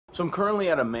So I'm currently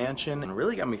at a mansion and it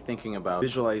really got me thinking about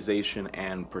visualization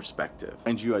and perspective.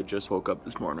 Mind you, I just woke up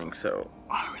this morning, so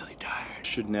I'm really tired. It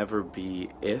should never be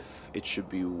if, it should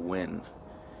be when.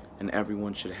 And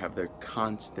everyone should have their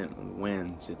constant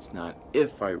wins. It's not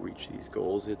if I reach these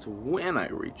goals, it's when I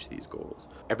reach these goals.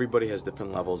 Everybody has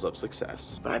different levels of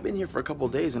success. But I've been here for a couple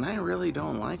days and I really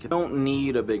don't like it. I don't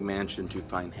need a big mansion to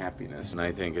find happiness. And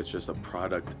I think it's just a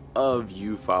product of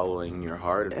you following your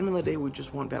heart. At the end of the day, we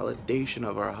just want validation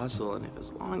of our hustle. And if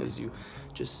as long as you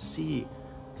just see,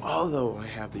 although I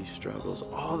have these struggles,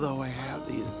 although I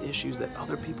have these issues that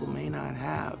other people may not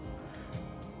have,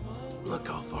 look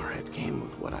how far I've came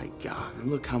with what I got,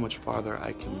 and look how much farther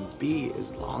I can be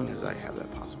as long as I have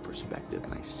that positive perspective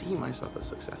and I see myself as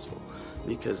successful.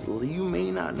 Because you may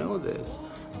not know this,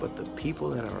 but the people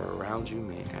that are around you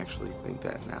may actually think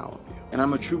that now of you. And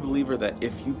I'm a true believer that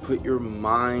if you put your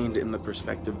mind in the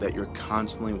perspective that you're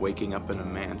constantly waking up in a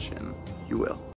mansion, you will.